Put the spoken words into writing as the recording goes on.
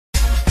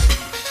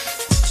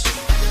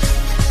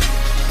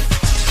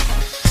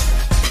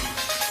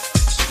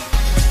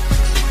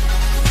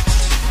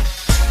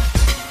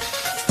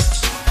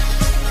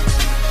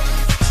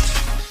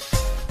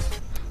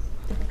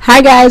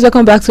Hi guys,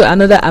 welcome back to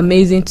another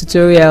amazing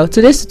tutorial.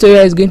 Today's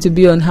tutorial is going to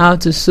be on how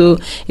to sew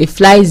a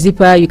fly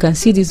zipper. You can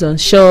see this on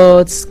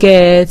shorts,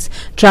 skirts,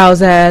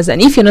 trousers, and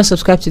if you're not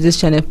subscribed to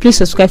this channel, please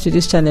subscribe to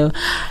this channel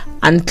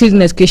and click the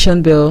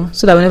notification bell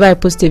so that whenever I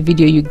post a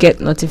video you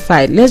get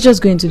notified. Let's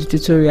just go into the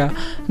tutorial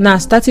now.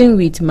 Starting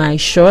with my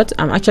short,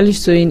 I'm actually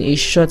sewing a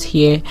short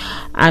here,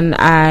 and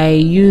I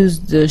use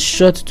the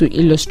short to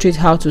illustrate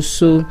how to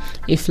sew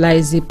a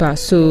fly zipper.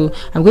 So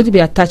I'm going to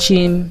be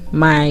attaching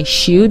my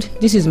shield.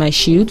 This is my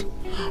shield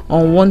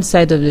on one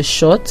side of the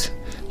short.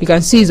 You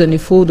can see it's on a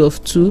fold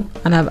of 2,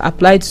 and I've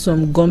applied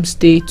some gum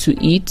stay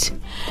to it.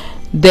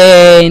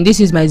 Then this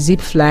is my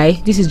zip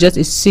fly. This is just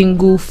a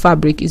single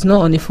fabric, it's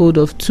not on a fold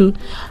of 2.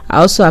 I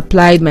also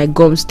applied my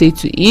gum stay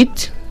to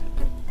it.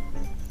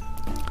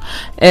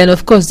 And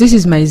of course, this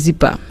is my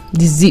zipper,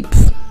 the zip.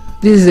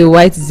 This is a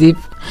white zip.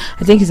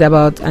 I think it's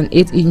about an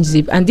 8-inch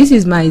zip, and this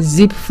is my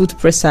zip foot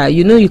presser.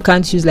 You know, you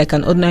can't use like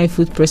an ordinary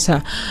foot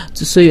presser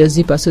to sew your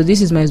zipper, so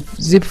this is my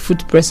zip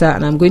foot presser,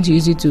 and I'm going to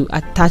use it to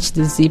attach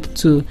the zip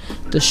to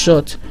the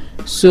short.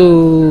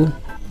 So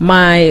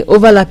my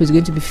overlap is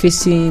going to be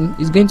facing,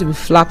 is going to be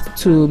flapped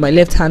to my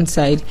left hand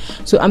side.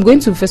 So I'm going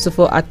to first of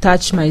all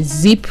attach my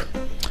zip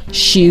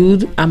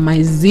shield and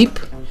my zip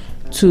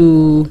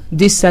to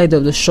this side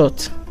of the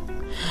short.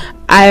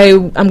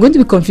 I'm going to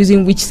be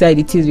confusing which side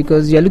it is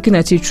because you're looking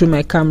at it through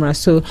my camera,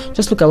 so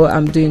just look at what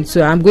I'm doing.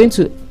 So I'm going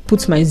to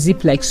put my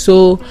zip like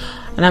so,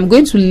 and I'm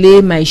going to lay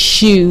my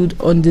shield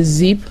on the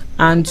zip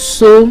and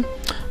sew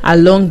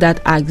along that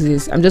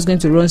axis. I'm just going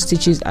to run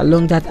stitches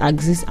along that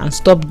axis and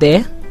stop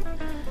there.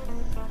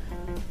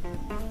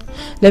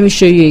 Let me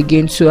show you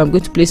again. So I'm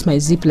going to place my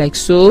zip like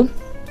so,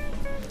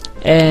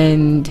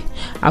 and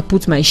I'll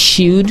put my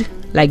shield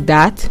like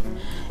that,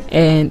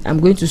 and I'm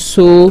going to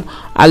sew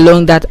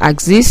along that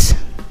axis.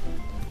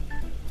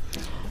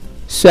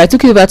 So I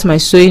took it over to my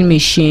sewing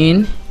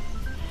machine.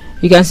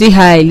 You can see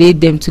how I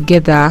laid them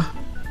together,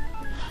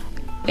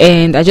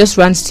 and I just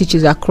ran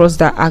stitches across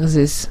that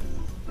axis.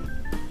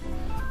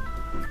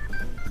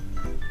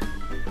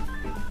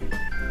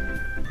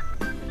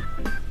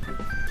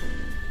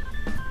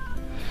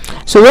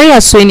 So when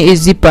you're sewing a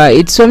zipper,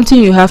 it's something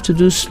you have to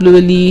do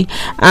slowly,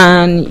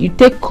 and you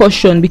take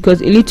caution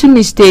because a little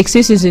mistake,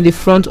 since it's in the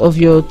front of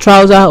your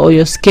trouser or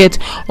your skirt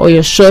or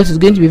your short, is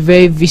going to be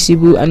very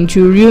visible, and it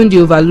will ruin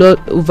the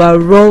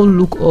overall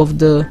look of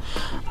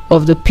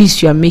the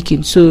piece you are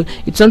making. So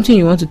it's something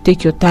you want to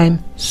take your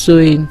time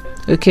sewing.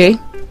 Okay,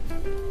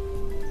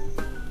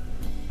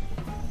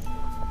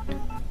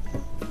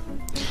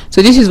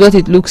 so this is what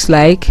it looks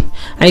like,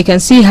 and you can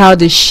see how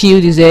the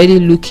shield is already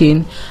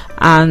looking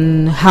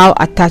and how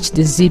attached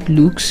the zip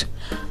looks.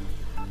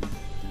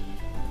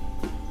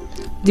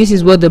 This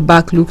is what the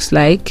back looks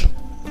like.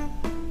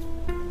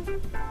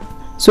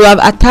 So I've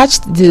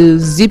attached the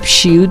zip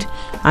shield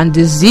and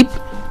the zip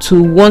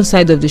to one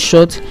side of the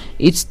short.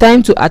 It's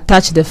time to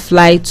attach the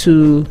fly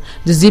to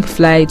the zip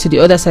fly to the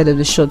other side of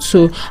the short.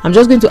 So I'm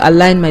just going to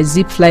align my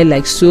zip fly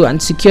like so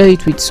and secure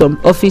it with some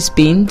office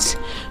pins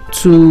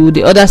to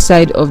the other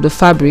side of the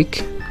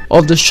fabric,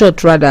 of the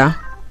short rather.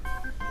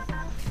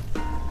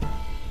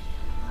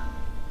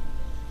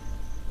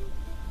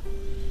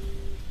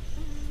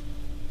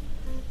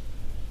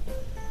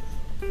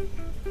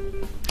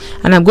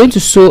 And I'm going to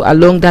sew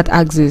along that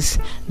axis,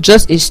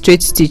 just a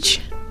straight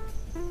stitch.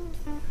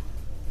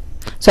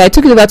 So I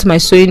took it over to my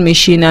sewing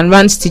machine and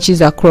ran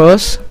stitches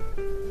across.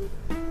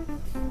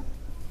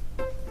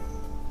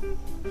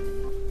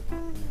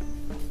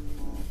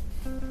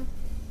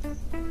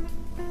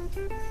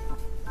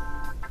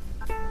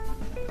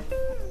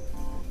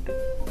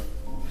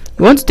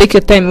 You want to take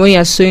your time when you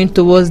are sewing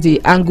towards the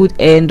angled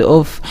end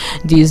of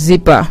the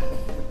zipper.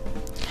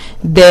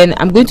 Then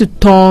I'm going to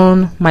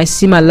turn my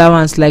seam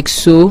allowance like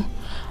so,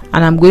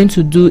 and I'm going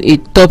to do a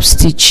top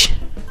stitch.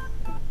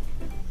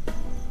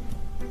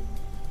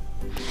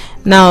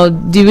 Now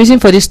the reason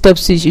for this top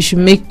stitch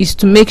is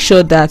to make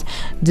sure that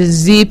the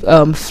zip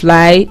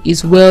fly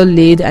is well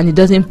laid and it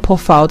doesn't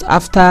puff out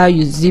after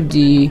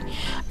you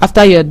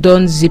after you're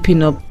done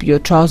zipping up your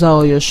trouser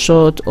or your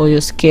short or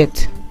your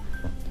skirt.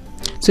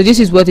 So this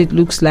is what it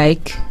looks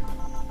like.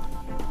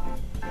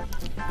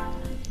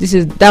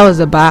 That was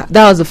the back,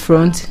 that was the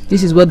front.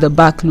 This is what the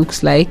back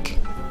looks like.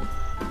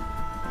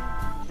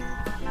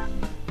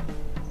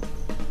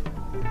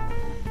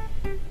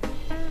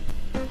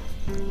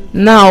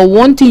 Now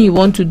one thing you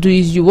want to do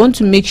is you want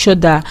to make sure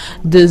that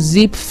the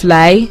zip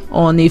fly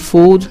on a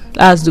fold,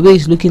 as the way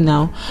it's looking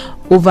now,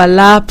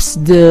 overlaps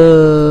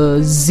the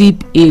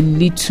zip a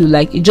little,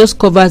 like it just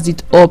covers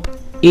it up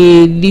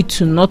a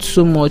little, not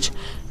so much,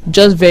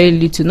 just very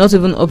little, not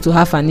even up to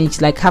half an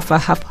inch, like half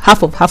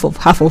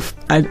of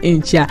an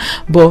inch, yeah,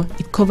 but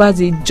it covers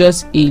it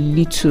just a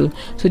little.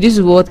 So this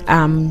is what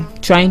I'm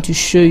trying to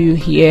show you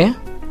here.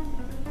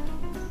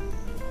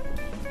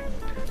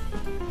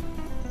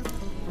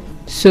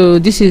 So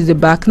this is the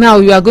back. Now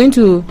you are going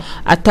to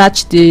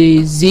attach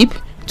the zip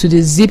to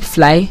the zip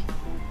fly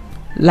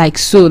like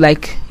so,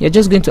 like you're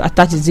just going to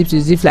attach the zip to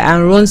the zip fly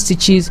and run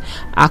stitches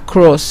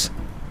across.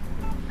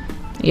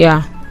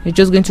 Yeah, you're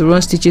just going to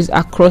run stitches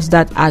across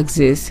that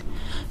axis.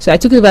 So I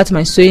took it over to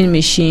my sewing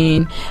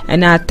machine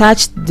and I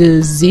attached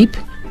the zip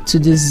to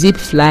the zip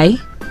fly.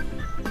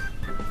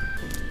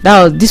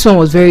 This one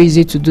was very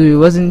easy to do. It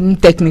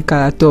wasn't technical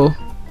at all.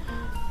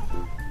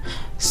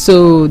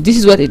 So this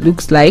is what it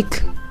looks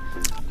like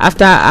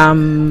after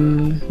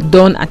I'm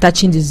done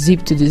attaching the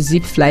zip to the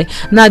zip fly.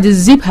 Now the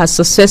zip has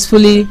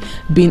successfully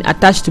been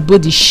attached to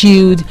both the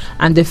shield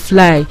and the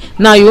fly.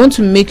 Now you want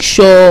to make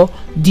sure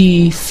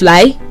the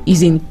fly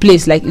is in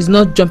place, like it's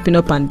not jumping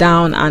up and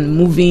down and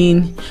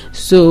moving.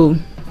 So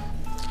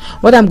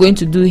what I'm going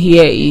to do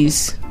here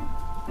is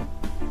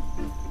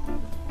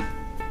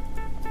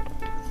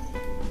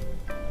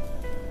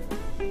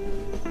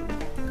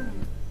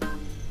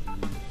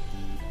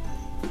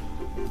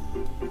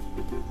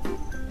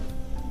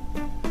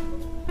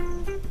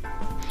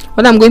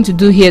I'm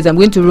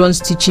going to run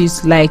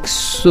stitches like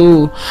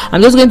so.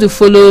 I'm just going to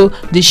follow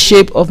the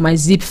shape of my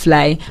zip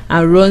fly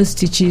and run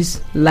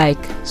stitches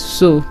like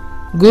so.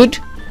 Good.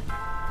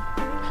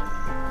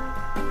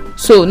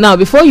 So now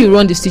before you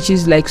run the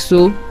stitches like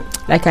so,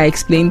 like I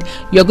explained,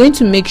 you're going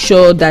to make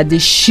sure that the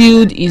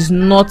shield is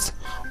not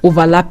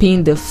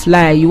overlapping the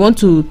fly. You want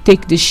to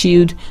take the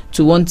shield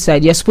to one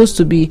side. You're supposed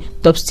to be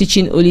top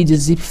stitching only the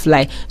zip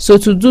fly. So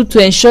to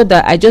ensure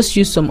that, I just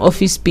used some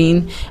office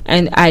pin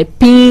and I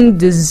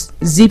pinned the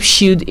zip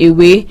shield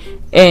away.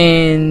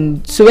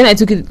 And so when I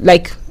took it,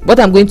 like what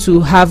I'm going to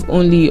have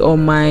only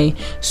on my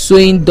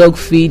sewing dog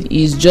feed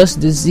is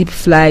just the zip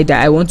fly that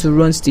I want to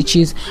run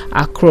stitches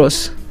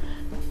across.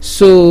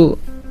 So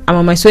I'm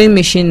on my sewing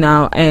machine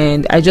now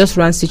and I just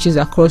ran stitches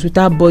across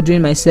without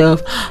bothering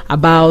myself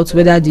about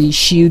whether the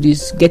shield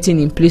is getting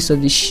in place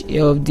of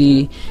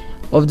the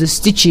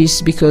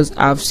stitches, because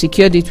I've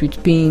secured it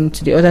with pin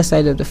to the other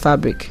side of the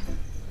fabric.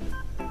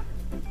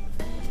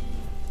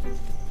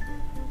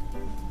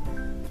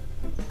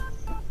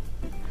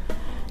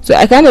 So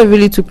I kind of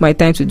really took my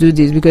time to do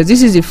this because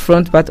this is the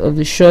front part of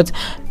the short,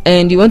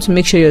 and you want to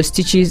make sure your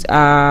stitches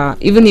are,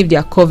 even if they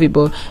are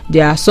curvable, they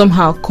are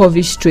somehow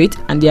curvy straight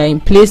and they are in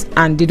place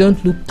and they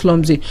don't look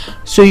clumsy.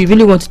 So you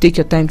really want to take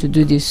your time to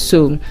do this.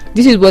 So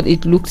this is what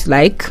it looks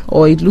like,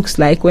 or it looks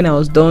like when I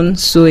was done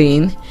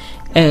sewing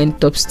and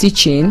top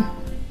stitching.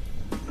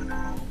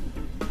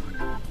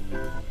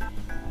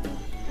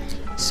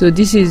 So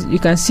this is, you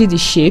can see the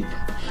shape.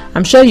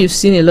 I'm sure you've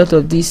seen a lot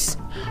of this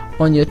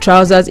on your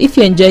trousers. If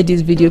you enjoyed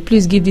this video,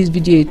 please give this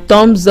video a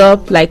thumbs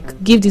up.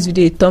 Give this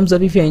video a thumbs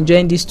up if you're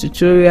enjoying this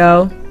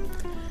tutorial.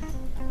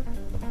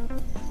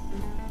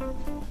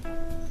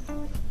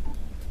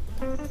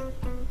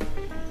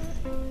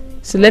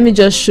 So let me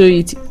just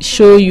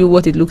show you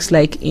what it looks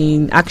like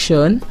in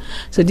action.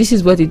 So this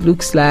is what it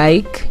looks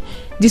like.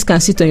 This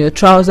can sit on your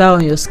trouser,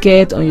 on your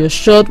skirt, on your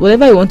short,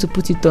 whatever you want to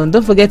put it on.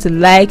 Don't forget to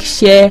like,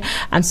 share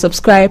and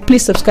subscribe.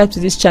 Please subscribe to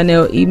this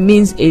channel. It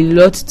means a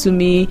lot to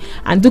me.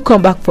 And do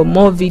come back for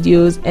more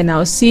videos, and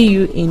I'll see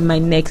you in my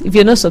next. If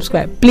you're not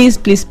subscribed, please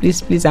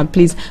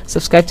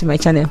subscribe to my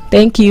channel.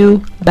 Thank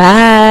you.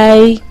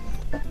 Bye.